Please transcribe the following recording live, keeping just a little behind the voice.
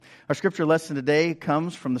Our scripture lesson today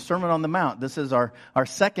comes from the Sermon on the Mount. This is our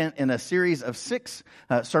second in a series of 6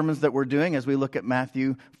 sermons that we're doing as we look at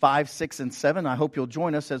Matthew 5, 6, and 7. I hope you'll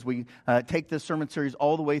join us as we take this sermon series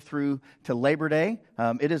all the way through to Labor Day.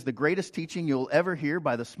 It is the greatest teaching you'll ever hear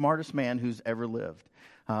by the smartest man who's ever lived.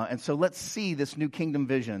 And so let's see this new kingdom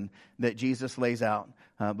vision that Jesus lays out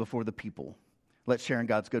before the people. Let's share in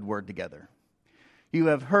God's good word together. You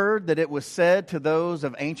have heard that it was said to those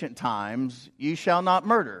of ancient times, "You shall not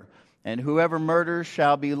murder, and whoever murders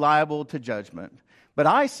shall be liable to judgment." But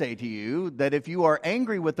I say to you that if you are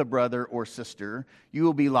angry with a brother or sister, you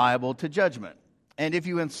will be liable to judgment. And if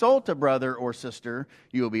you insult a brother or sister,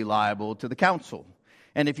 you will be liable to the council.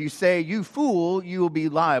 And if you say, "You fool," you will be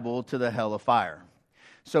liable to the hell of fire.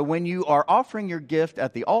 So when you are offering your gift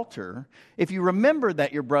at the altar, if you remember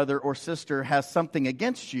that your brother or sister has something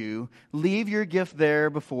against you, leave your gift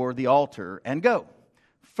there before the altar and go.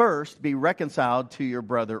 First, be reconciled to your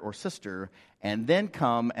brother or sister, and then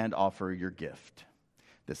come and offer your gift.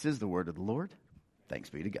 This is the word of the Lord.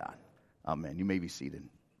 Thanks be to God. Amen. You may be seated.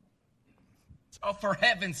 Oh, for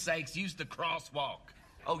heaven's sakes, use the crosswalk.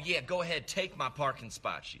 Oh, yeah, go ahead, take my parking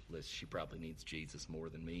spot. She probably needs Jesus more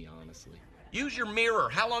than me, honestly. Use your mirror.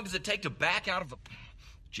 How long does it take to back out of a...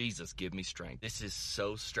 Jesus, give me strength. This is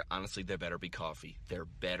so honestly, there better be coffee. There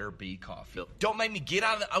better be coffee. Don't make me get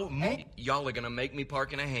out of the... Oh, y'all are going to make me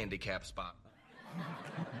park in a handicap spot.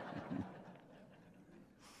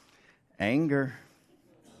 Anger.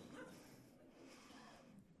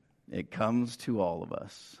 It comes to all of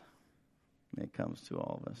us. It comes to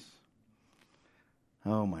all of us.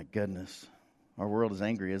 Oh, my goodness. Our world is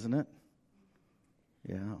angry, isn't it?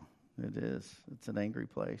 Yeah, it is. It's an angry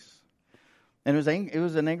place. And it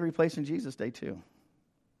was an angry place in Jesus' day, too.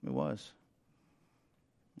 It was.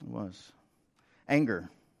 It was. Anger,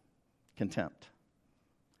 contempt,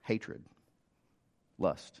 hatred,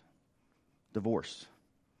 lust, divorce.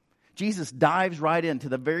 Jesus dives right into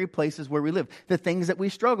the very places where we live, the things that we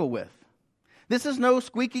struggle with. This is no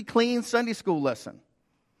squeaky clean Sunday school lesson.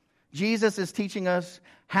 Jesus is teaching us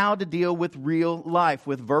how to deal with real life,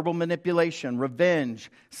 with verbal manipulation, revenge,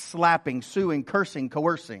 slapping, suing, cursing,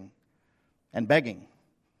 coercing, and begging.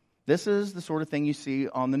 This is the sort of thing you see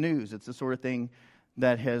on the news. It's the sort of thing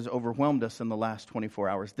that has overwhelmed us in the last 24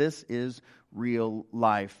 hours. This is real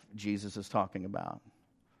life Jesus is talking about.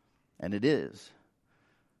 And it is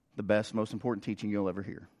the best, most important teaching you'll ever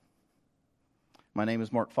hear. My name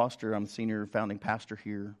is Mark Foster. I'm the senior founding pastor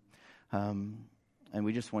here. And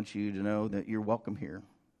we just want you to know that you're welcome here.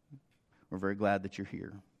 We're very glad that you're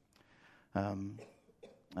here. And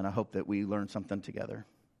I hope that we learn something together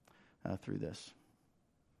through this.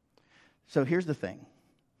 So here's the thing.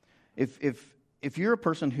 If you're a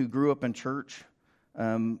person who grew up in church,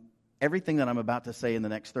 everything that I'm about to say in the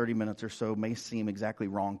next 30 minutes or so may seem exactly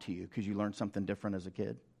wrong to you because you learned something different as a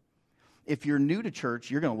kid. If you're new to church,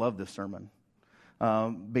 you're going to love this sermon.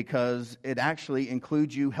 Because it actually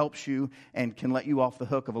includes you, helps you, and can let you off the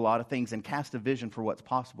hook of a lot of things and cast a vision for what's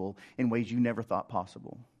possible in ways you never thought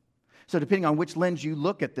possible. So depending on which lens you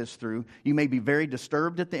look at this through, you may be very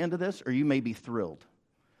disturbed at the end of this, or you may be thrilled.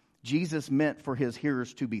 Jesus meant for his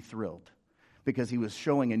hearers to be thrilled because he was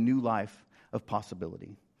showing a new life of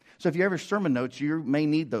possibility. So if you have your sermon notes, you may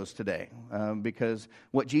need those today because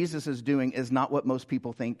what Jesus is doing is not what most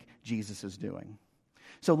people think Jesus is doing.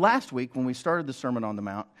 So last week, when we started the Sermon on the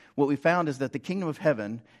Mount, what we found is that the kingdom of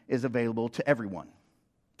heaven is available to everyone.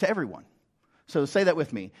 To everyone. So say that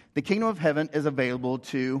with me. The kingdom of heaven is available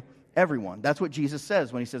to everyone. That's what Jesus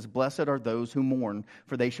says when he says, "Blessed are those who mourn,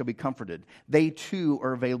 for they shall be comforted." They too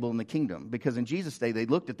are available in the kingdom. Because in Jesus' day, they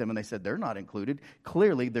looked at them and they said, they're not included.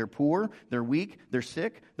 Clearly, they're poor, they're weak, they're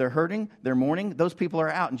sick, they're hurting, they're mourning. Those people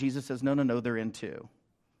are out. And Jesus says, no, they're in too.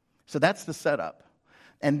 So that's the setup.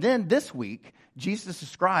 And then this week, Jesus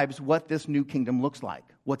describes what this new kingdom looks like,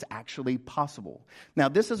 what's actually possible. Now,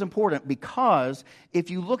 this is important because if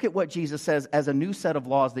you look at what Jesus says as a new set of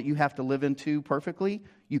laws that you have to live into perfectly,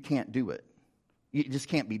 you can't do it. It just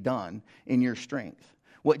can't be done in your strength.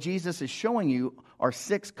 What Jesus is showing you are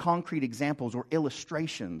 6 concrete examples or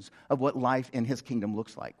illustrations of what life in his kingdom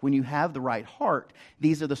looks like. When you have the right heart,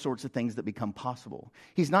 these are the sorts of things that become possible.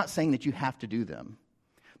 He's not saying that you have to do them.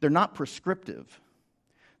 They're not prescriptive.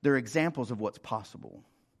 They're examples of what's possible.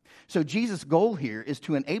 So Jesus' goal here is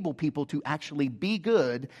to enable people to actually be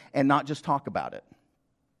good and not just talk about it.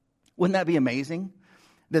 Wouldn't that be amazing?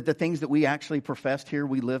 That the things that we actually professed here,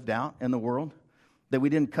 we lived out in the world? That we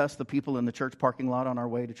didn't cuss the people in the church parking lot on our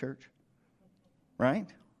way to church? Right?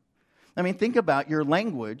 I mean, think about your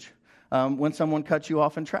language when someone cuts you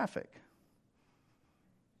off in traffic.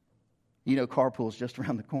 You know, carpool's just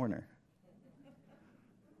around the corner.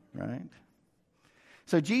 right?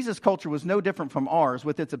 So Jesus' culture was no different from ours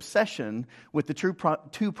with its obsession with the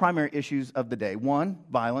two primary issues of the day. One,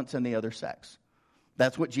 violence, and the other, sex.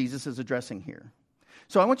 That's what Jesus is addressing here.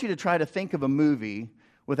 So I want you to try to think of a movie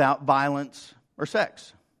without violence or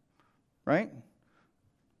sex, right?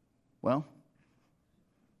 Well,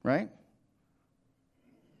 right?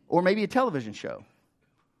 Or maybe a television show,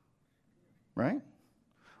 right?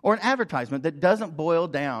 Or an advertisement that doesn't boil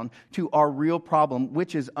down to our real problem,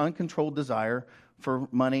 which is uncontrolled desire for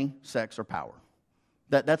money, sex, or power.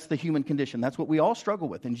 That's the human condition. That's what we all struggle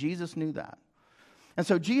with, and Jesus knew that. And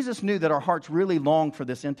so Jesus knew that our hearts really long for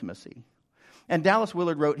this intimacy. And Dallas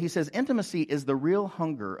Willard wrote, he says, intimacy is the real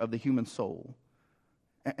hunger of the human soul,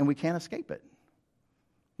 and we can't escape it.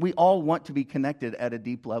 We all want to be connected at a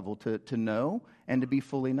deep level, to know and to be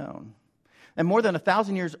fully known. And more than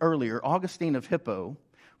 1,000 years earlier, Augustine of Hippo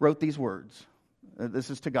wrote these words. This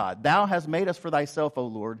is to God. Thou hast made us for thyself, O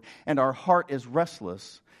Lord, and our heart is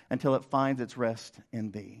restless until it finds its rest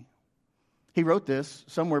in thee. He wrote this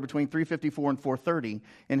somewhere between 354 and 430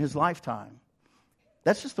 in his lifetime.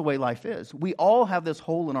 That's just the way life is. We all have this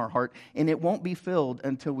hole in our heart, and it won't be filled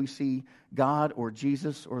until we see God or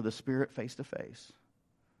Jesus or the Spirit face to face.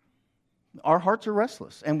 Our hearts are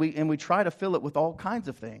restless, and we try to fill it with all kinds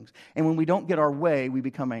of things. And when we don't get our way, we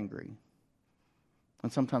become angry.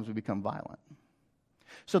 And sometimes we become violent.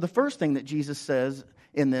 So the first thing that Jesus says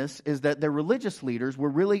in this is that the religious leaders were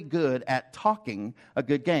really good at talking a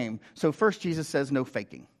good game. So first Jesus says no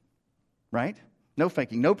faking, right? No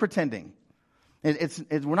faking, no pretending.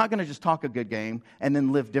 We're not going to just talk a good game and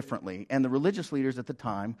then live differently. And the religious leaders at the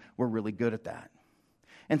time were really good at that.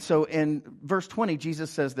 And so in verse 20, Jesus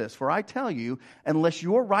says this, for I tell you, unless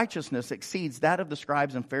your righteousness exceeds that of the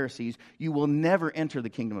scribes and Pharisees, you will never enter the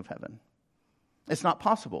kingdom of heaven. It's not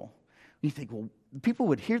possible. You think, well, people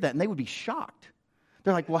would hear that and they would be shocked.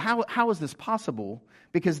 They're like, well, how is this possible?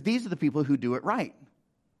 Because these are the people who do it right.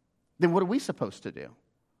 Then what are we supposed to do?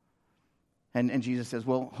 And Jesus says,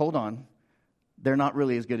 well, hold on. They're not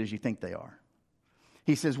really as good as you think they are.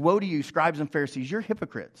 He says, woe to you, scribes and Pharisees, you're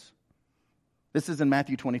hypocrites. This is in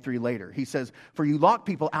Matthew 23 later. He says, for you lock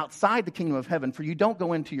people outside the kingdom of heaven, for you don't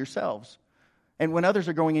go into yourselves. And when others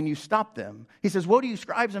are going in, you stop them. He says, woe to you,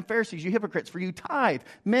 scribes and Pharisees, you hypocrites, for you tithe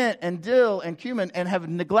mint and dill and cumin and have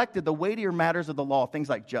neglected the weightier matters of the law, things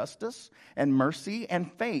like justice and mercy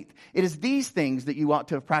and faith. It is these things that you ought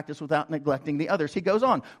to have practiced without neglecting the others. He goes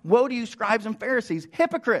on, woe to you, scribes and Pharisees,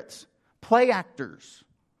 hypocrites, play actors.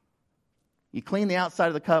 You clean the outside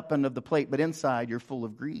of the cup and of the plate, but inside you're full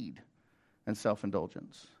of greed and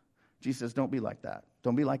self-indulgence. Jesus says, don't be like that.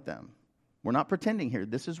 Don't be like them. We're not pretending here.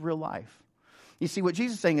 This is real life. You see, what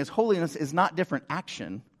Jesus is saying is holiness is not different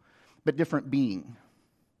action, but different being.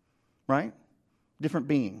 Right? Different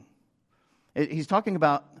being. He's talking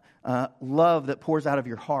about love that pours out of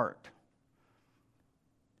your heart.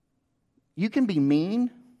 You can be mean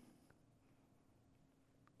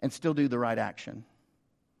and still do the right action.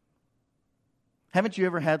 Haven't you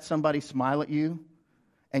ever had somebody smile at you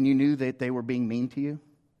and you knew that they were being mean to you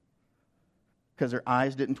because their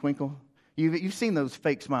eyes didn't twinkle? You've seen those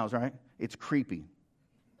fake smiles, right? It's creepy.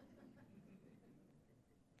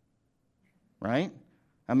 Right?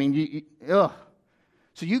 I mean, ugh.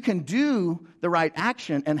 So you can do the right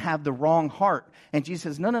action and have the wrong heart. And Jesus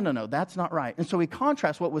says, no, that's not right. And so he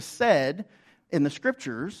contrasts what was said in the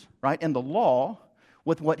scriptures, right, in the law,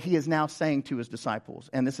 with what he is now saying to his disciples.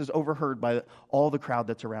 And this is overheard by all the crowd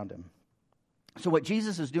that's around him. So what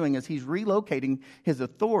Jesus is doing is he's relocating his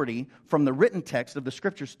authority from the written text of the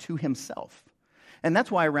scriptures to himself. And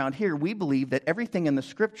that's why around here we believe that everything in the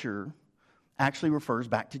scripture actually refers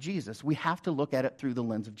back to Jesus. We have to look at it through the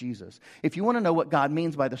lens of Jesus. If you want to know what God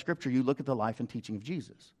means by the scripture, you look at the life and teaching of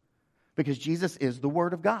Jesus. Because Jesus is the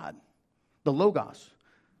Word of God, the Logos,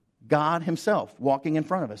 God himself walking in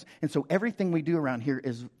front of us. And so everything we do around here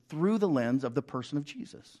is through the lens of the person of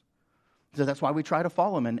Jesus. So that's why we try to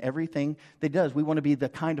follow him in everything that he does. We want to be the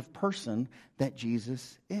kind of person that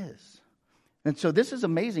Jesus is. And so this is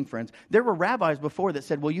amazing, friends. There were rabbis before that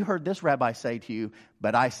said, well, you heard this rabbi say to you,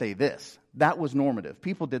 but I say this. That was normative.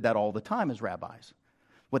 People did that all the time as rabbis.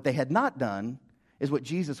 What they had not done is what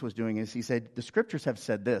Jesus was doing is he said, the scriptures have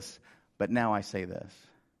said this, but now I say this.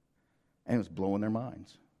 And it was blowing their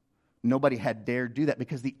minds. Nobody had dared do that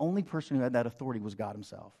because the only person who had that authority was God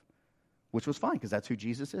himself, which was fine because that's who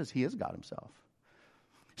Jesus is. He is God himself.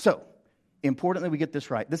 So, importantly, we get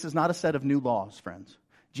this right. This is not a set of new laws, friends.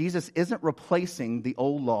 Jesus isn't replacing the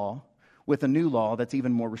old law with a new law that's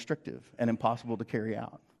even more restrictive and impossible to carry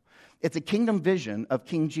out. It's a kingdom vision of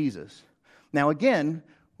King Jesus. Now, again,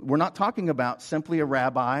 We're not talking about simply a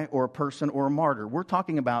rabbi or a person or a martyr. We're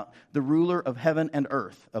talking about the ruler of heaven and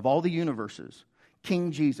earth, of all the universes,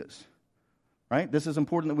 King Jesus. Right? This is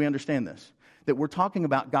important that we understand this, that we're talking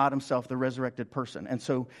about God himself, the resurrected person. And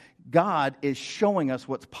so God is showing us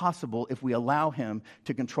what's possible if we allow him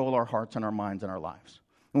to control our hearts and our minds and our lives.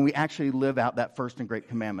 When we actually live out that first and great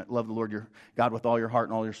commandment, love the Lord your God with all your heart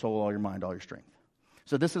and all your soul, all your mind, all your strength.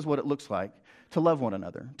 So this is what it looks like to love one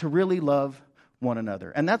another, to really love one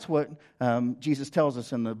another. And that's what Jesus tells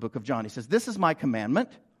us in the book of John. He says, this is my commandment,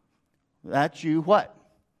 that you what?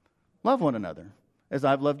 Love one another as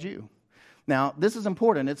I've loved you. Now, this is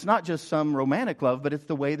important. It's not just some romantic love, but it's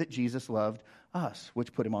the way that Jesus loved us,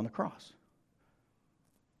 which put him on the cross.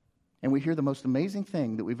 And we hear the most amazing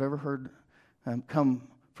thing that we've ever heard come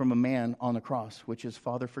from a man on the cross, which is,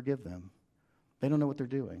 Father, forgive them. They don't know what they're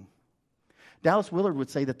doing. Dallas Willard would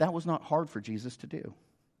say that that was not hard for Jesus to do,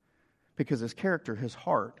 because his character, his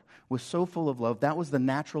heart, was so full of love. That was the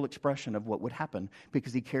natural expression of what would happen,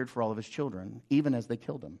 because he cared for all of his children, even as they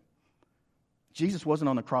killed him. Jesus wasn't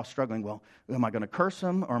on the cross struggling, well, am I going to curse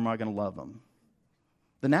him or am I going to love him?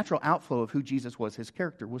 The natural outflow of who Jesus was, his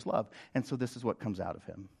character, was love. And so this is what comes out of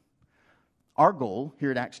him. Our goal here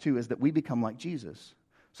at Acts 2 is that we become like Jesus,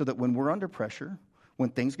 so that when we're under pressure, when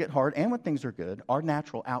things get hard and when things are good, our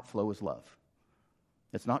natural outflow is love.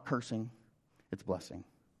 It's not cursing, it's blessing.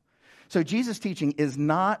 So Jesus' teaching is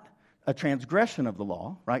not a transgression of the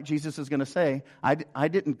law, right? Jesus is going to say, I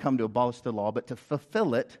didn't come to abolish the law, but to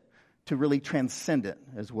fulfill it, to really transcend it,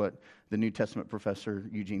 is what the New Testament professor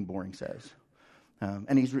Eugene Boring says.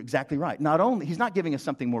 And he's exactly right. Not only, he's not giving us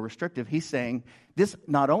something more restrictive. He's saying this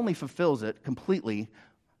not only fulfills it completely,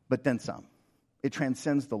 but then some. It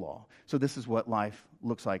transcends the law. So this is what life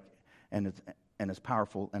looks like, and is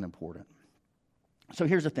powerful and important. So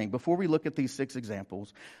here's the thing. Before we look at these 6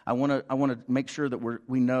 examples, I want to make sure that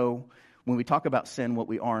we know when we talk about sin what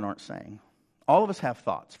we are and aren't saying. All of us have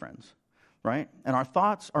thoughts, friends, right? And our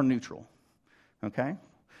thoughts are neutral, okay?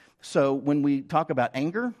 So when we talk about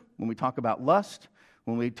anger, when we talk about lust,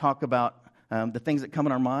 when we talk about the things that come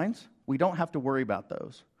in our minds, we don't have to worry about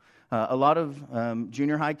those. A lot of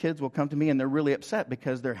junior high kids will come to me and they're really upset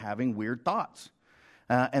because they're having weird thoughts.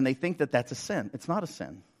 And they think that that's a sin. It's not a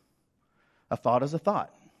sin. A thought is a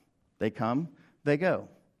thought. They come, they go.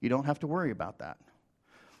 You don't have to worry about that.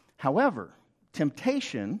 However,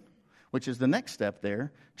 temptation, which is the next step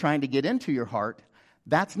there, trying to get into your heart,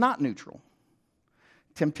 that's not neutral.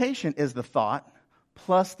 Temptation is the thought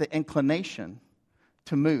plus the inclination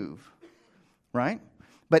to move, right?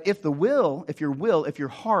 But if your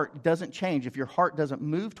heart doesn't change, if your heart doesn't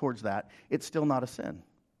move towards that, it's still not a sin.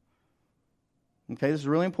 Okay, this is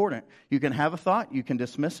really important. You can have a thought, you can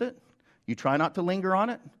dismiss it, you try not to linger on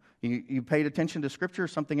it, you paid attention to Scripture or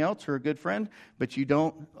something else or a good friend, but you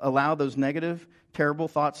don't allow those negative, terrible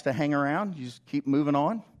thoughts to hang around. You just keep moving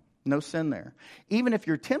on. No sin there. Even if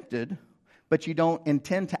you're tempted, but you don't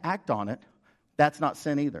intend to act on it, that's not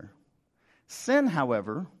sin either. Sin,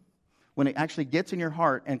 however, when it actually gets in your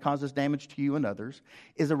heart and causes damage to you and others,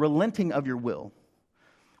 is a relenting of your will.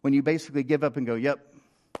 When you basically give up and go, yep,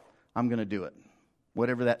 I'm going to do it,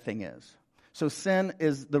 whatever that thing is. So sin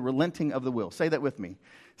is the relenting of the will. Say that with me.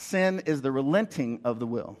 Sin is the relenting of the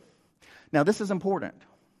will. Now, this is important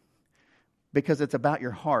because it's about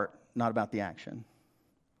your heart, not about the action.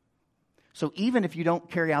 So even if you don't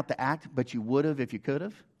carry out the act, but you would have if you could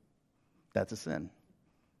have, that's a sin.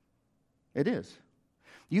 It is.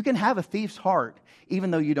 You can have a thief's heart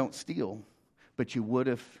even though you don't steal, but you would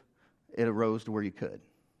if it arose to where you could.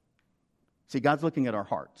 See, God's looking at our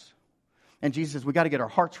hearts. And Jesus says we got to get our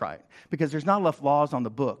hearts right because there's not enough laws on the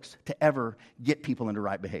books to ever get people into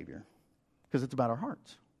right behavior because it's about our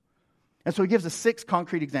hearts. And so he gives us 6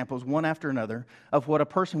 concrete examples, one after another, of what a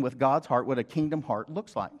person with God's heart, what a kingdom heart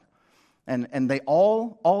looks like. And they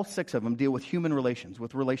all 6 of them deal with human relations,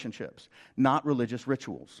 with relationships, not religious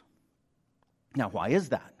rituals. Now, why is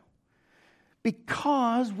that?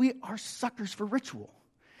 Because we are suckers for ritual.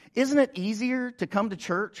 Isn't it easier to come to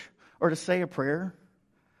church or to say a prayer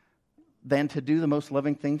than to do the most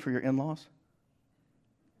loving thing for your in-laws?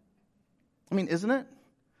 I mean, isn't it?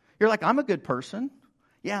 You're like, I'm a good person.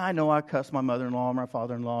 Yeah, I know I cuss my mother-in-law or my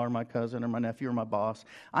father-in-law or my cousin or my nephew or my boss.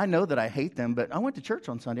 I know that I hate them, but I went to church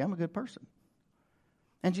on Sunday. I'm a good person.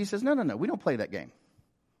 And Jesus says, no, we don't play that game.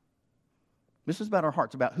 This is about our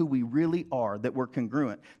hearts, about who we really are, that we're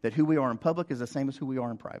congruent, that who we are in public is the same as who we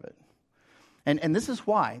are in private. And this is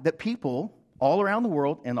why that people all around the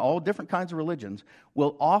world in all different kinds of religions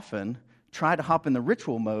will often try to hop in the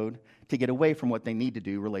ritual mode to get away from what they need to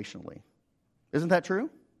do relationally. Isn't that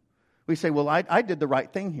true? We say, well, I did the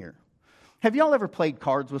right thing here. Have y'all ever played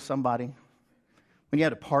cards with somebody when you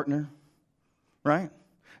had a partner, right?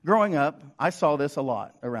 Growing up, I saw this a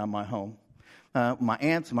lot around my home. My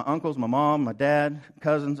aunts, my uncles, my mom, my dad,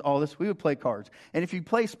 cousins, all this, we would play cards. And if you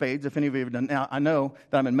play spades, if any of you have done, now I know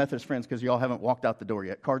that I'm in Methodist Friends because y'all haven't walked out the door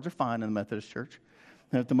yet. Cards are fine in the Methodist Church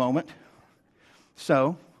at the moment.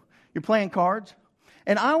 So you're playing cards.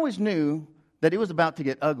 And I always knew that it was about to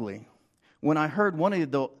get ugly when I heard one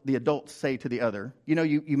of the adults say to the other, you know,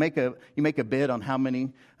 you make a bid on how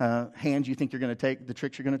many hands you think you're going to take, the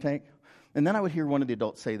tricks you're going to take. And then I would hear one of the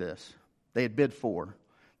adults say this. They had bid 4.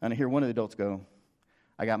 And I hear one of the adults go,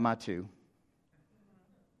 I got my 2.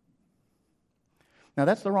 Now,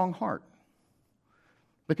 that's the wrong heart.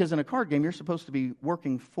 Because in a card game, you're supposed to be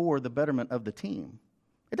working for the betterment of the team.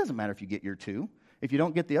 It doesn't matter if you get your 2. If you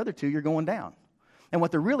don't get the other 2, you're going down. And what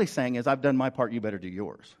they're really saying is, I've done my part, you better do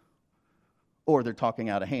yours. Or they're talking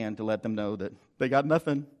out of hand to let them know that they got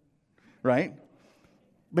nothing, right?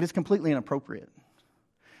 But it's completely inappropriate.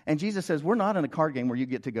 And Jesus says, we're not in a card game where you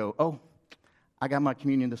get to go, oh, I got my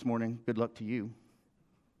communion this morning. Good luck to you.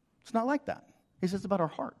 It's not like that. He says it's about our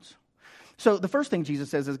hearts. So the first thing Jesus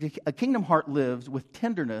says is a kingdom heart lives with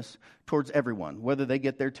tenderness towards everyone, whether they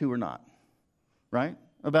get there too or not. Right?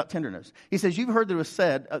 About tenderness. He says, you've heard that it was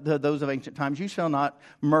said, those of ancient times, you shall not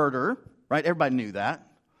murder. Right? Everybody knew that.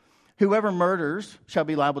 Whoever murders shall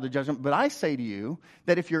be liable to judgment. But I say to you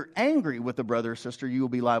that if you're angry with a brother or sister, you will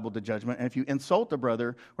be liable to judgment. And if you insult a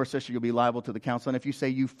brother or sister, you'll be liable to the council. And if you say,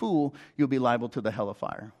 you fool, you'll be liable to the hell of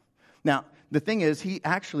fire. Now, the thing is, he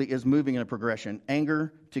actually is moving in a progression.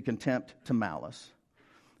 Anger to contempt to malice.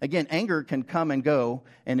 Again, anger can come and go.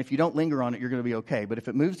 And if you don't linger on it, you're going to be okay. But if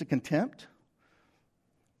it moves to contempt,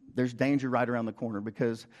 there's danger right around the corner.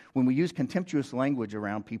 Because when we use contemptuous language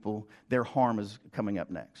around people, their harm is coming up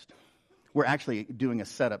next. We're actually doing a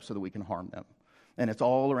setup so that we can harm them. And it's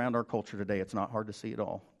all around our culture today. It's not hard to see it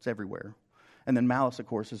all. It's everywhere. And then malice, of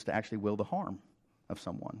course, is to actually will the harm of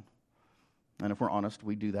someone. And if we're honest,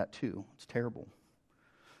 we do that too. It's terrible.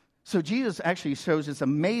 So Jesus actually shows this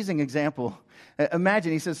amazing example.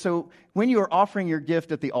 Imagine, he says, so when you are offering your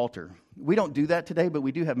gift at the altar, we don't do that today, but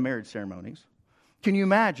we do have marriage ceremonies. Can you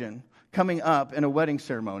imagine coming up in a wedding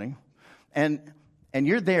ceremony and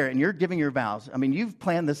you're there and you're giving your vows? I mean, you've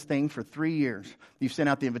planned this thing for 3 years. You've sent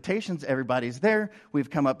out the invitations. Everybody's there. We've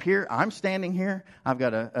come up here. I'm standing here. I've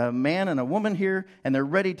got a man and a woman here, and they're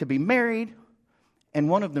ready to be married. And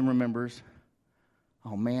one of them remembers,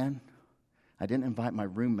 oh, man, I didn't invite my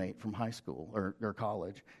roommate from high school or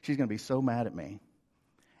college. She's going to be so mad at me.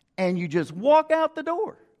 And you just walk out the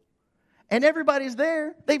door. And everybody's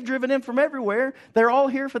there. They've driven in from everywhere. They're all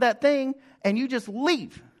here for that thing. And you just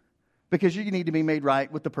leave. Because you need to be made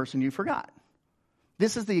right with the person you forgot.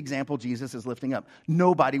 This is the example Jesus is lifting up.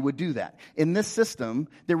 Nobody would do that. In this system,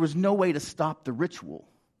 there was no way to stop the ritual.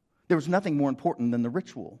 There was nothing more important than the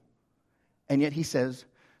ritual. And yet he says,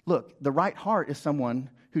 look, the right heart is someone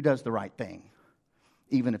who does the right thing,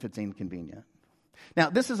 even if it's inconvenient. Now,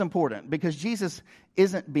 this is important because Jesus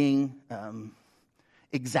isn't being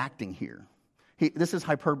exacting here. This is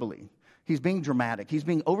hyperbole. He's being dramatic. He's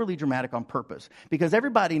being overly dramatic on purpose. Because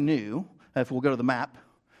everybody knew, if we'll go to the map,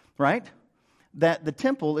 right, that the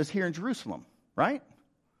temple is here in Jerusalem, right?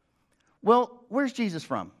 Well, where's Jesus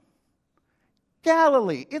from?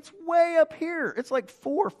 Galilee. It's way up here. It's like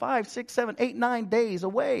 4, 5, 6, 7, 8, 9 days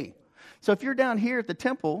away. So if you're down here at the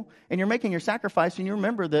temple and you're making your sacrifice and you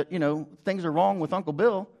remember that, things are wrong with Uncle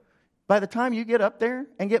Bill, by the time you get up there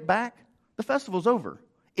and get back, the festival's over.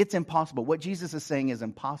 It's impossible. What Jesus is saying is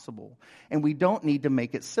impossible. And we don't need to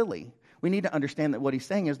make it silly. We need to understand that what he's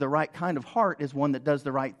saying is the right kind of heart is one that does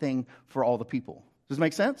the right thing for all the people. Does it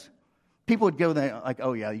make sense? People would go there like,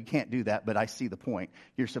 oh yeah, you can't do that, but I see the point.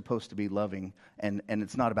 You're supposed to be loving, and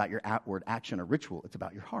it's not about your outward action or ritual. It's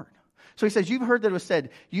about your heart. So he says, you've heard that it was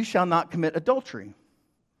said, you shall not commit adultery.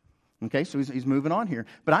 Okay, so he's moving on here.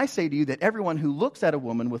 But I say to you that everyone who looks at a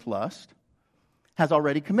woman with lust has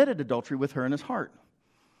already committed adultery with her in his heart.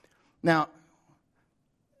 Now,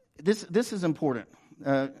 this is important.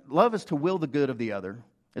 Love is to will the good of the other.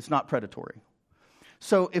 It's not predatory.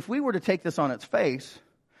 So if we were to take this on its face,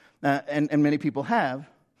 and many people have,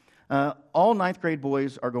 all 9th grade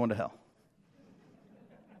boys are going to hell.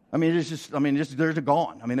 They're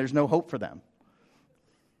gone. There's no hope for them.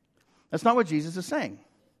 That's not what Jesus is saying.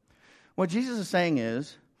 What Jesus is saying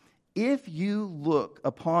is, if you look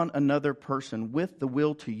upon another person with the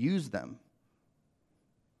will to use them,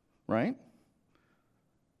 right?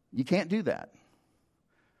 You can't do that.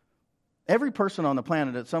 Every person on the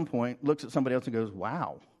planet at some point looks at somebody else and goes,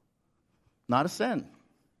 wow, not a sin.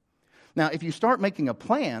 Now, if you start making a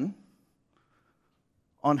plan,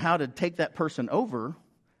 on how to take that person over,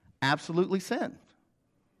 absolutely sin.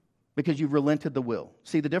 Because you've relented the will.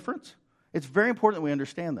 See the difference? It's very important that we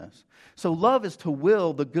understand this. So love is to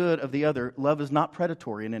will the good of the other. Love is not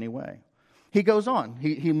predatory in any way. He goes on.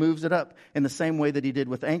 He moves it up in the same way that he did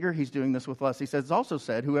with anger. He's doing this with lust. He says, it's also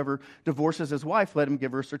said, whoever divorces his wife, let him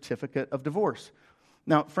give her a certificate of divorce.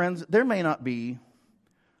 Now, friends, there may not be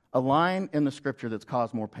a line in the scripture that's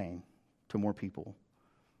caused more pain to more people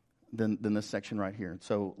than this section right here.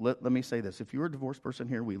 So let me say this. If you're a divorced person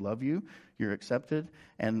here, we love you. You're accepted.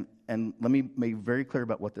 And let me be very clear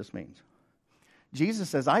about what this means. Jesus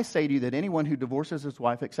says, I say to you that anyone who divorces his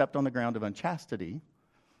wife except on the ground of unchastity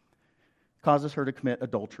causes her to commit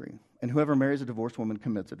adultery. And whoever marries a divorced woman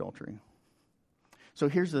commits adultery. So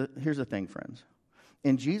here's the thing, friends.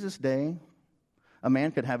 In Jesus' day, a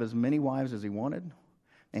man could have as many wives as he wanted,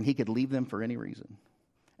 and he could leave them for any reason.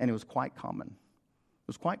 And it was quite common. It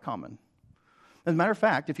was quite common. As a matter of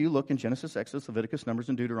fact, if you look in Genesis, Exodus, Leviticus, Numbers,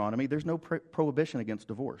 and Deuteronomy, there's no prohibition against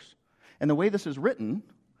divorce. And the way this is written,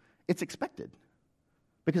 it's expected.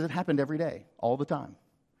 Because it happened every day, all the time.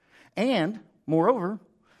 And, moreover,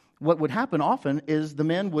 what would happen often is the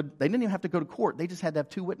men they didn't even have to go to court. They just had to have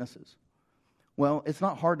 2 witnesses. Well, it's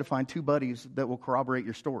not hard to find 2 buddies that will corroborate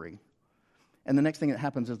your story. And the next thing that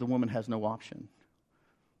happens is the woman has no option.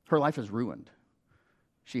 Her life is ruined.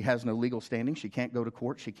 She has no legal standing. She can't go to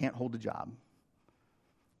court. She can't hold a job.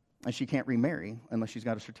 And she can't remarry unless she's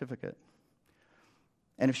got a certificate.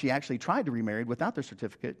 And if she actually tried to remarry without their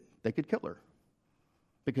certificate, they could kill her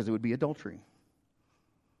because it would be adultery.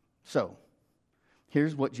 So,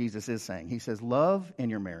 here's what Jesus is saying. He says, love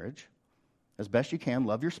in your marriage as best you can.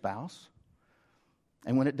 Love your spouse.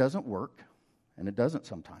 And when it doesn't work, and it doesn't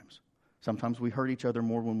sometimes we hurt each other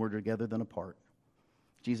more when we're together than apart.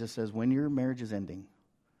 Jesus says, when your marriage is ending,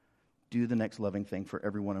 do the next loving thing for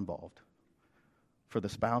everyone involved. For the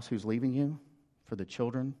spouse who's leaving you, for the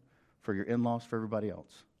children, for your in-laws, for everybody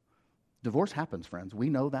else. Divorce happens, friends. We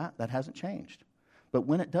know that. That hasn't changed. But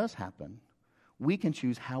when it does happen, we can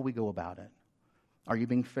choose how we go about it. Are you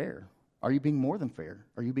being fair? Are you being more than fair?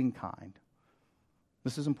 Are you being kind?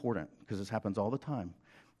 This is important because this happens all the time.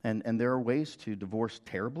 And there are ways to divorce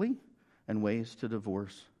terribly and ways to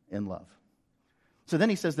divorce in love. So then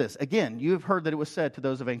he says this, again, you have heard that it was said to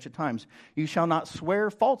those of ancient times, you shall not swear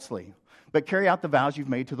falsely, but carry out the vows you've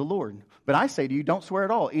made to the Lord. But I say to you, don't swear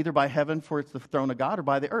at all, either by heaven, for it's the throne of God, or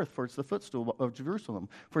by the earth, for it's the footstool of Jerusalem,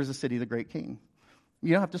 for it's the city of the great king.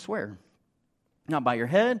 You don't have to swear. Not by your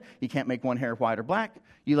head. You can't make one hair white or black.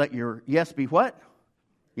 You let your yes be what?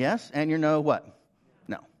 Yes, and your no what?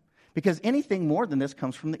 No. Because anything more than this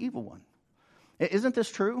comes from the evil one. Isn't this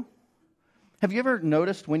true? Have you ever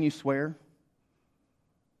noticed when you swear?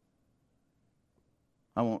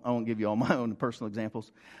 I won't give you all my own personal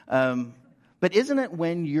examples. But isn't it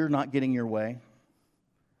when you're not getting your way?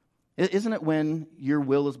 Isn't it when your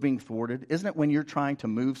will is being thwarted? Isn't it when you're trying to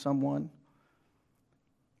move someone?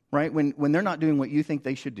 Right? When they're not doing what you think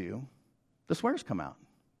they should do, the swears come out.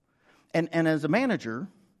 And as a manager,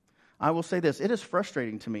 I will say this. It is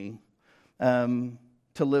frustrating to me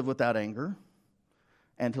to live without anger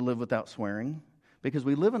and to live without swearing, because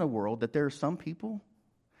we live in a world that there are some people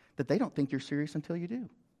that they don't think you're serious until you do.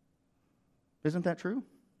 Isn't that true?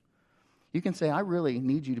 You can say, I really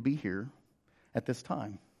need you to be here at this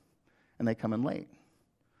time, and they come in late.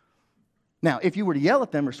 Now, if you were to yell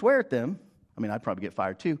at them or swear at them, I mean, I'd probably get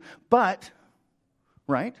fired too, but,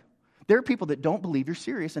 right, there are people that don't believe you're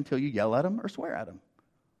serious until you yell at them or swear at them.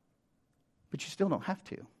 But you still don't have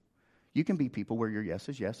to. You can be people where your yes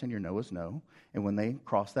is yes and your no is no, and when they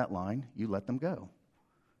cross that line, you let them go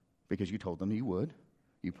because you told them you would.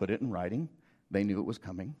 You put it in writing. They knew it was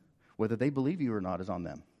coming. Whether they believe you or not is on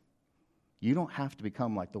them. You don't have to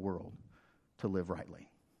become like the world to live rightly.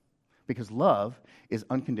 Because love is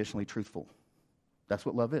unconditionally truthful. That's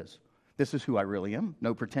what love is. This is who I really am.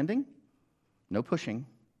 No pretending, no pushing,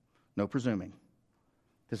 no presuming.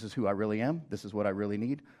 This is who I really am. This is what I really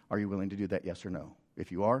need. Are you willing to do that, yes or no?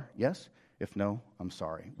 If you are, yes. If no, I'm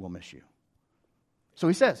sorry. We'll miss you. So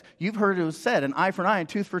he says, you've heard it was said, an eye for an eye and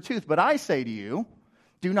tooth for tooth. But I say to you,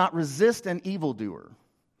 do not resist an evildoer.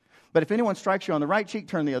 But if anyone strikes you on the right cheek,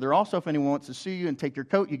 turn the other also. If anyone wants to sue you and take your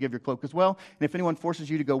coat, you give your cloak as well. And if anyone forces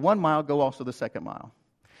you to go 1 mile, go also the 2nd mile.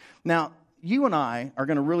 Now, you and I are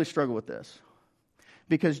going to really struggle with this,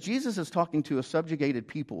 because Jesus is talking to a subjugated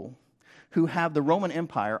people who have the Roman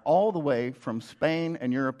Empire all the way from Spain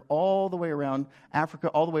and Europe, all the way around Africa,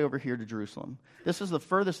 all the way over here to Jerusalem. This is the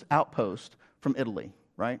furthest outpost from Italy,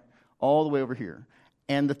 right? All the way over here.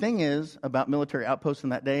 And the thing is about military outposts in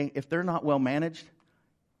that day, if they're not well managed,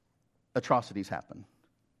 atrocities happen.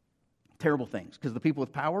 Terrible things, because the people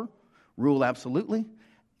with power rule absolutely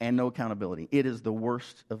and no accountability. It is the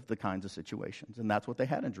worst of the kinds of situations, and that's what they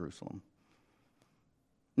had in Jerusalem.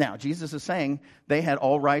 Now, Jesus is saying they had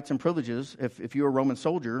all rights and privileges. If you were a Roman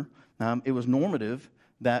soldier, it was normative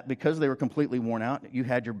that because they were completely worn out, you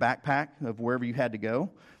had your backpack of wherever you had to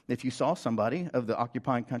go. If you saw somebody of the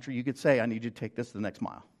occupying country, you could say, I need you to take this to the next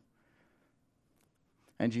mile.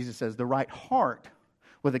 And Jesus says, the right heart,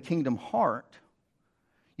 with a kingdom heart,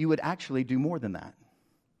 you would actually do more than that.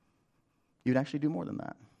 You'd actually do more than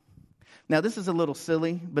that. Now, this is a little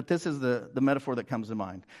silly, but this is the metaphor that comes to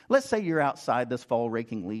mind. Let's say you're outside this fall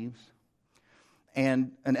raking leaves,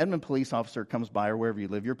 and an Edmond police officer comes by, or wherever you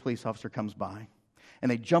live, your police officer comes by, and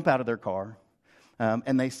they jump out of their car,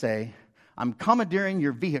 and they say, I'm commandeering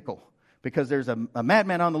your vehicle because there's a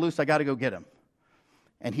madman on the loose. I got to go get him.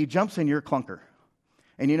 And he jumps in your clunker,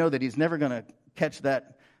 and you know that he's never going to catch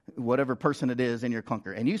that whatever person it is in your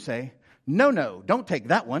clunker. And you say, no, don't take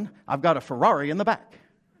that one. I've got a Ferrari in the back.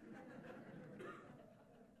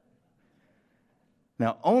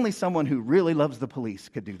 Now, only someone who really loves the police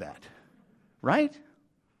could do that, right?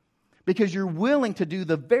 Because you're willing to do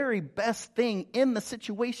the very best thing in the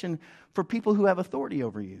situation for people who have authority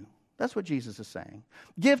over you. That's what Jesus is saying.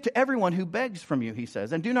 Give to everyone who begs from you, he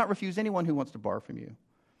says, and do not refuse anyone who wants to borrow from you.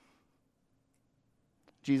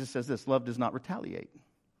 Jesus says this, love does not retaliate.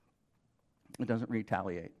 It doesn't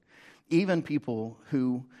retaliate. Even people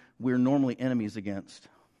who we're normally enemies against,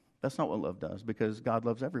 that's not what love does, because God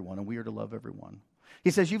loves everyone, and we are to love everyone.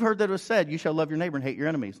 He says, you've heard that it was said, you shall love your neighbor and hate your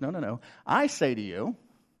enemies. No. I say to you,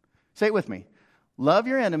 say it with me, love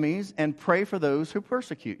your enemies and pray for those who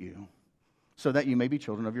persecute you, so that you may be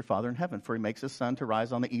children of your Father in heaven. For he makes his sun to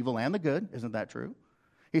rise on the evil and the good. Isn't that true?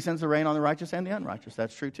 He sends the rain on the righteous and the unrighteous.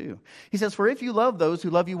 That's true too. He says, for if you love those who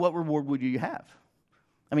love you, what reward would you have?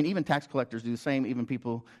 I mean, even tax collectors do the same. Even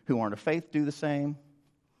people who aren't of faith do the same.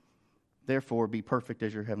 Therefore, be perfect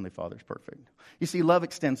as your heavenly Father is perfect. You see, love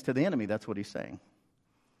extends to the enemy. That's what he's saying.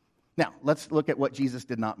 Now, let's look at what Jesus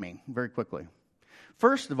did not mean very quickly.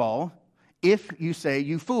 First of all, if you say,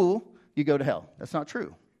 you fool, you go to hell. That's not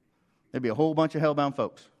true. There'd be a whole bunch of hell-bound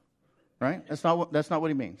folks, right? That's not what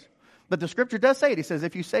he means. But the scripture does say it. He says,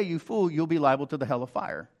 if you say you fool, you'll be liable to the hell of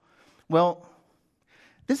fire. Well,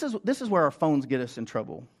 this is where our phones get us in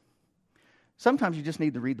trouble. Sometimes you just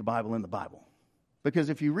need to read the Bible in the Bible. Because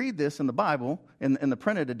if you read this in the Bible, in the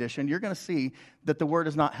printed edition, you're going to see that the word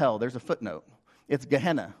is not hell. There's a footnote. It's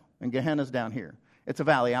Gehenna, and Gehenna's down here. It's a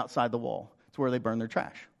valley outside the wall. It's where they burn their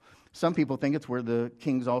trash. Some people think it's where the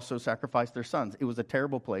kings also sacrificed their sons. It was a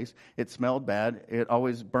terrible place. It smelled bad. It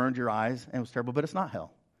always burned your eyes, and it was terrible. But it's not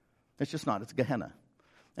hell. It's just not. It's Gehenna.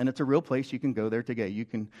 And it's a real place. You can go there today. You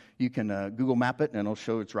can Google map it, and it'll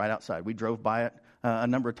show it's right outside. We drove by it a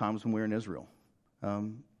number of times when we were in Israel.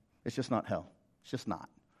 It's just not hell. It's just not.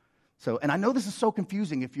 So, and I know this is so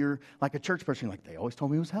confusing if you're like a church person. You're like, they always told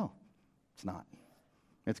me it was hell. It's not.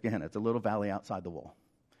 It's Gehenna. It's a little valley outside the wall.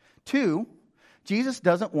 2, Jesus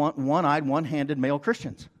doesn't want one-eyed, one-handed male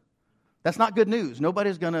Christians. That's not good news.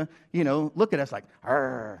 Nobody's going to, look at us like,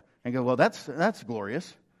 arr, and go, well, that's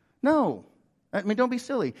glorious. No. I mean, don't be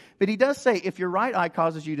silly. But he does say, if your right eye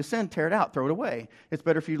causes you to sin, tear it out, throw it away. It's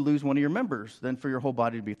better for you to lose one of your members than for your whole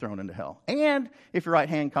body to be thrown into hell. And if your right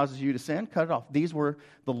hand causes you to sin, cut it off. These were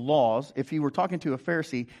the laws. If you were talking to a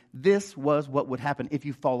Pharisee, this was what would happen if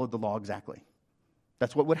you followed the law exactly.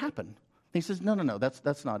 That's what would happen. He says, no,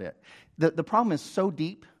 that's not it. The problem is so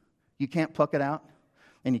deep, you can't pluck it out,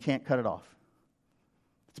 and you can't cut it off.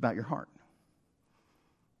 It's about your heart.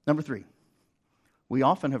 Number 3. We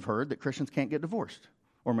often have heard that Christians can't get divorced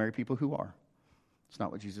or marry people who are. It's not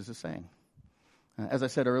what Jesus is saying. As I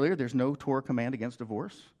said earlier, there's no Torah command against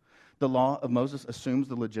divorce. The law of Moses assumes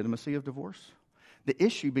the legitimacy of divorce. The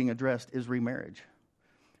issue being addressed is remarriage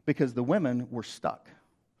because the women were stuck.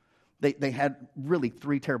 They had really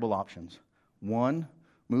 3 terrible options. 1,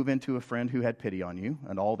 move into a friend who had pity on you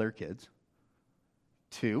and all their kids.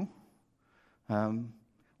 2,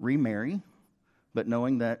 remarry, but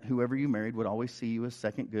knowing that whoever you married would always see you as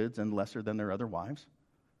second goods and lesser than their other wives.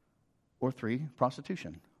 Or 3,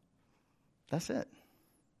 prostitution. That's it.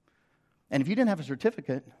 And if you didn't have a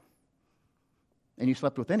certificate and you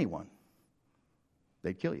slept with anyone,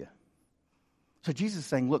 they'd kill you. So Jesus is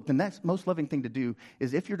saying, look, the next most loving thing to do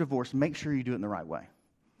is if you're divorced, make sure you do it in the right way.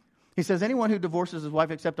 He says, anyone who divorces his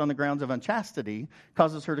wife except on the grounds of unchastity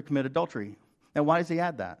causes her to commit adultery. Now, why does he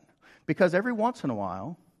add that? Because every once in a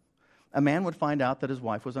while, a man would find out that his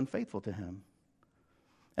wife was unfaithful to him.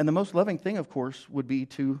 And the most loving thing, of course, would be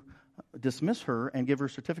to dismiss her and give her a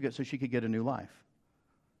certificate so she could get a new life.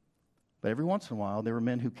 But every once in a while, there were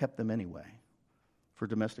men who kept them anyway for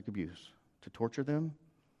domestic abuse, to torture them,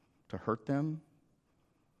 to hurt them,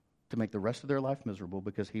 to make the rest of their life miserable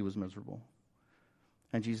because he was miserable.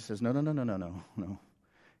 And Jesus says, no.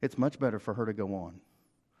 It's much better for her to go on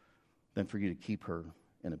than for you to keep her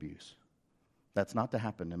in abuse. That's not to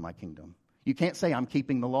happen in my kingdom. You can't say I'm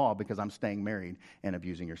keeping the law because I'm staying married and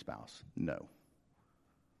abusing your spouse. No.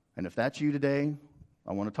 And if that's you today,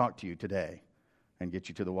 I want to talk to you today and get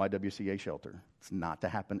you to the YWCA shelter. It's not to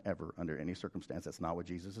happen ever under any circumstance. That's not what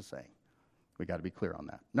Jesus is saying. We got to be clear on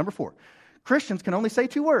that. Number 4, Christians can only say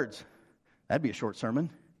 2 words. That'd be a short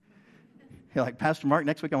sermon. You're like, Pastor Mark,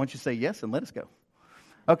 next week I want you to say yes and let us go.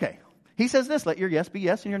 Okay. He says this, let your yes be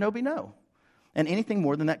yes and your no be no. And anything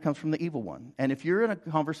more than that comes from the evil one. And if you're in a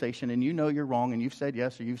conversation and you know you're wrong and you've said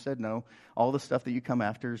yes or you've said no, all the stuff that you come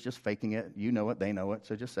after is just faking it. You know it, they know it,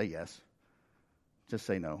 so just say yes. Just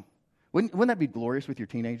say no. Wouldn't that be glorious with your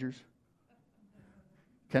teenagers?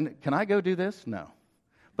 Can I go do this? No.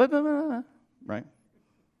 But right?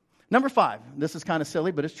 Number 5, this is kind of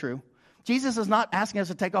silly, but it's true. Jesus is not asking us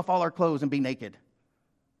to take off all our clothes and be naked.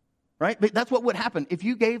 Right? But that's what would happen. If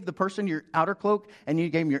you gave the person your outer cloak and you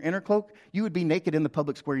gave him your inner cloak, you would be naked in the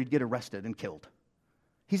public square. You'd get arrested and killed.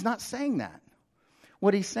 He's not saying that.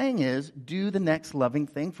 What he's saying is, do the next loving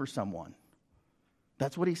thing for someone.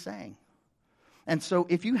 That's what he's saying. And so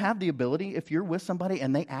if you have the ability, if you're with somebody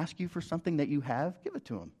and they ask you for something that you have, give it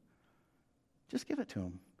to them. Just give it to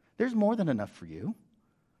them. There's more than enough for you.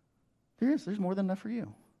 There's more than enough for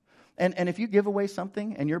you. And if you give away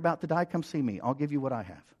something and you're about to die, come see me. I'll give you what I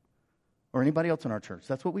have. Or anybody else in our church.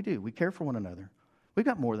 That's what we do. We care for one another. We've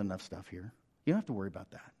got more than enough stuff here. You don't have to worry about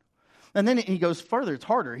that. And then he goes further. It's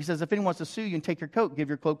harder. He says, if anyone wants to sue you and take your coat, give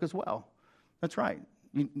your cloak as well. That's right.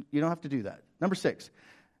 You don't have to do that. Number 6,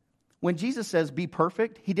 when Jesus says be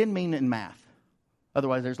perfect, he didn't mean in math.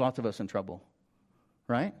 Otherwise, there's lots of us in trouble.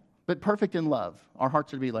 Right? But perfect in love. Our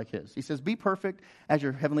hearts are to be like his. He says, be perfect as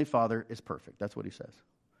your heavenly Father is perfect. That's what he says.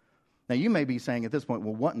 Now, you may be saying at this point,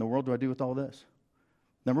 well, what in the world do I do with all this?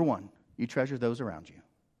 Number 1, you treasure those around you.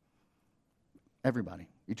 Everybody.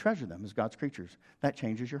 You treasure them as God's creatures. That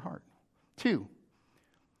changes your heart. 2,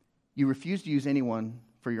 you refuse to use anyone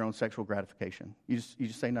for your own sexual gratification. You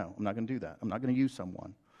just say, no, I'm not going to do that. I'm not going to use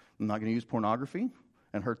someone. I'm not going to use pornography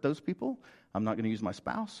and hurt those people. I'm not going to use my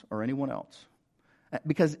spouse or anyone else.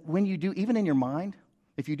 Because when you do, even in your mind,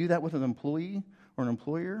 if you do that with an employee or an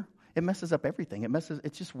employer, it messes up everything.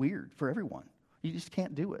 It's just weird for everyone. You just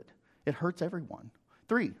can't do it. It hurts everyone.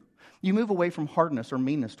 3, you move away from hardness or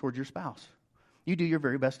meanness towards your spouse. You do your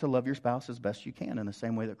very best to love your spouse as best you can in the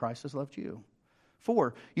same way that Christ has loved you.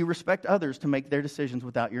 4, you respect others to make their decisions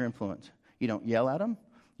without your influence. You don't yell at them.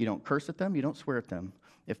 You don't curse at them. You don't swear at them.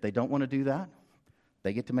 If they don't want to do that,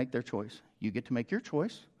 they get to make their choice. You get to make your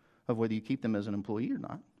choice of whether you keep them as an employee or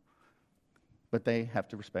not. But they have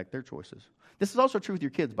to respect their choices. This is also true with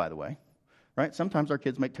your kids, by the way. Right? Sometimes our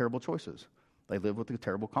kids make terrible choices. They live with the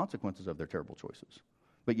terrible consequences of their terrible choices.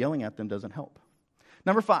 But yelling at them doesn't help.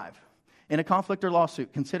 Number 5, in a conflict or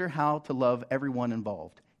lawsuit, consider how to love everyone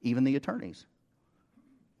involved, even the attorneys.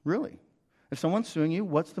 Really. If someone's suing you,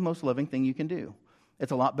 what's the most loving thing you can do?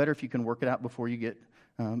 It's a lot better if you can work it out before you get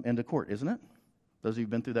into court, isn't it? Those of you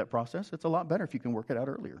who've been through that process, it's a lot better if you can work it out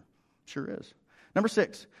earlier. Sure is. Number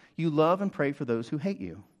 6, you love and pray for those who hate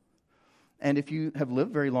you. And if you have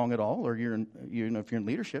lived very long at all, or if you're in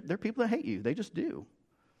leadership, there are people that hate you. They just do.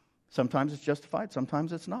 Sometimes it's justified,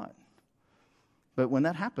 sometimes it's not. But when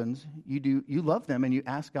that happens, you love them and you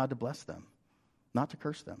ask God to bless them, not to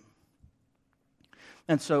curse them.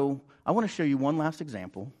 And so I want to show you one last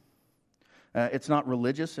example. It's not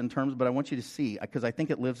religious in terms, but I want you to see, because I think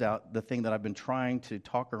it lives out the thing that I've been trying to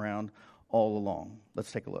talk around all along.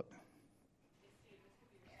 Let's take a look.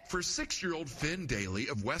 For 6-year-old Finn Daly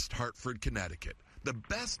of West Hartford, Connecticut, the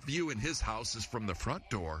best view in his house is from the front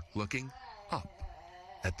door looking up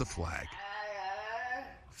at the flag.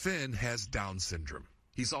 Finn has Down syndrome.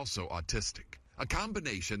 He's also autistic, a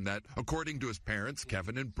combination that, according to his parents,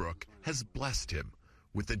 Kevin and Brooke, has blessed him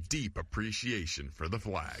with a deep appreciation for the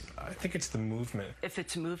flag. I think it's the movement. If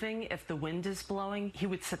it's moving, if the wind is blowing, he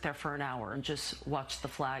would sit there for an hour and just watch the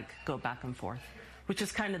flag go back and forth, which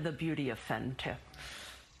is kind of the beauty of Finn, too.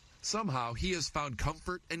 Somehow, he has found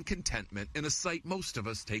comfort and contentment in a sight most of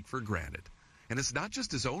us take for granted. And it's not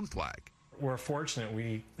just his own flag. We're fortunate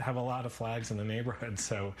we have a lot of flags in the neighborhood,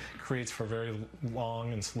 so it creates for very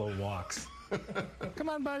long and slow walks. Come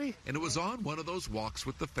on, buddy. And it was on one of those walks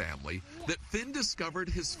with the family that Finn discovered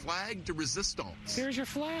his flag de resistance. Here's your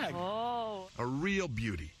flag. Oh. A real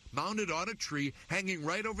beauty, mounted on a tree, hanging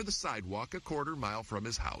right over the sidewalk a quarter mile from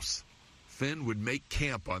his house. Finn would make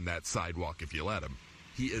camp on that sidewalk if you let him.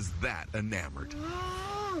 He is that enamored.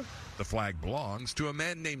 The flag belongs to a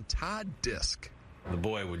man named Todd Disk. The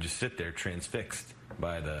boy would just sit there transfixed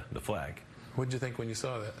by the flag. What did you think when you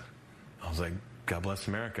saw that? I was like, God bless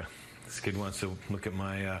America. This kid wants to look at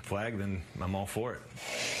my flag, then I'm all for it.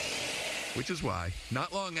 Which is why,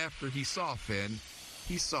 not long after he saw Finn,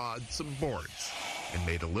 he sawed some boards and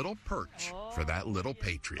made a little perch for that little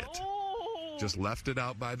patriot. Just left it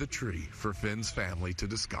out by the tree for Finn's family to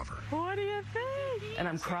discover. What do you think? And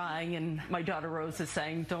I'm crying, and my daughter Rose is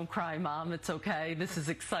saying, don't cry, Mom, it's okay. This is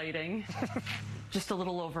exciting. Just a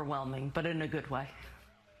little overwhelming, but in a good way.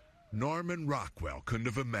 Norman Rockwell couldn't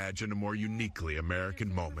have imagined a more uniquely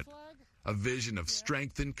American moment. A vision of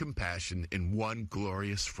strength and compassion in one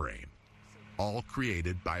glorious frame. All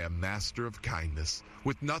created by a master of kindness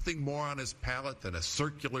with nothing more on his palette than a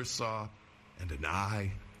circular saw and an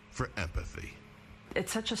eye for empathy.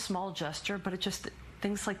 It's such a small gesture, but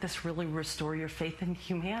things like this really restore your faith in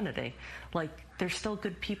humanity. Like, there's still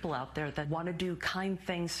good people out there that want to do kind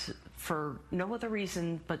things for no other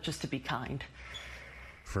reason but just to be kind.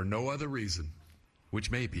 For no other reason, which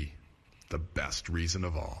may be the best reason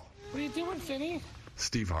of all. What are you doing, Finny?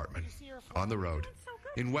 Steve Hartman, on the road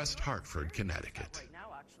in West Hartford, Connecticut.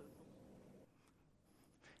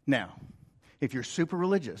 Now, if you're super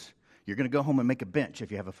religious, you're going to go home and make a bench if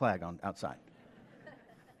you have a flag on outside.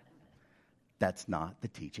 That's not the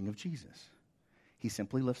teaching of Jesus. He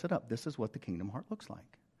simply lifts it up. This is what the kingdom heart looks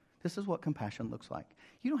like. This is what compassion looks like.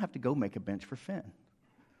 You don't have to go make a bench for Finn.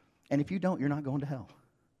 And if you don't, you're not going to hell.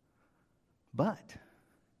 But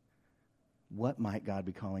what might God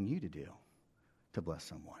be calling you to do to bless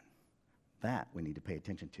someone? That we need to pay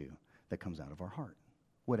attention to, that comes out of our heart,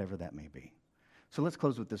 whatever that may be. So let's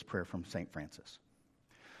close with this prayer from St. Francis.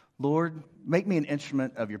 Lord, make me an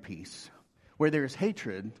instrument of your peace. Where there is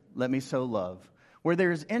hatred, let me sow love. Where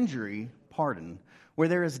there is injury, pardon. Where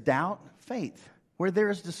there is doubt, faith. Where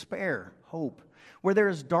there is despair, hope. Where there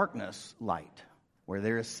is darkness, light. Where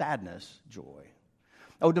there is sadness, joy.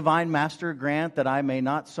 O divine Master, grant that I may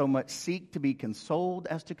not so much seek to be consoled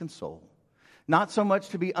as to console. Not so much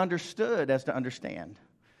to be understood as to understand.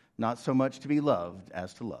 Not so much to be loved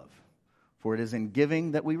as to love. For it is in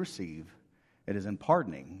giving that we receive. It is in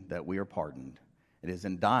pardoning that we are pardoned. It is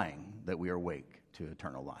in dying that we are awake to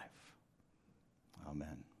eternal life.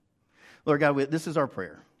 Amen. Lord God, this is our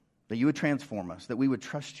prayer, that you would transform us, that we would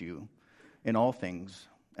trust you in all things,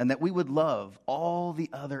 and that we would love all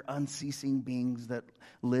the other unceasing beings that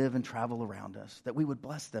live and travel around us, that we would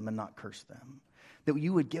bless them and not curse them, that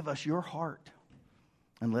you would give us your heart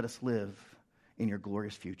and let us live in your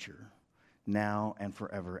glorious future, now and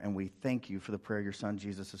forever. And we thank you for the prayer your Son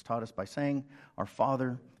Jesus has taught us by saying, Our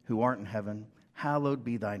Father, who art in heaven, hallowed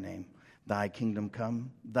be thy name. Thy kingdom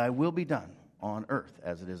come, thy will be done on earth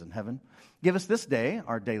as it is in heaven. Give us this day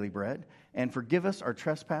our daily bread, and forgive us our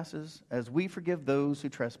trespasses as we forgive those who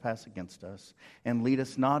trespass against us. And lead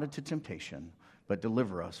us not into temptation, but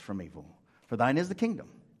deliver us from evil. For thine is the kingdom,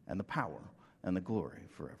 and the power, and the glory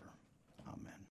forever.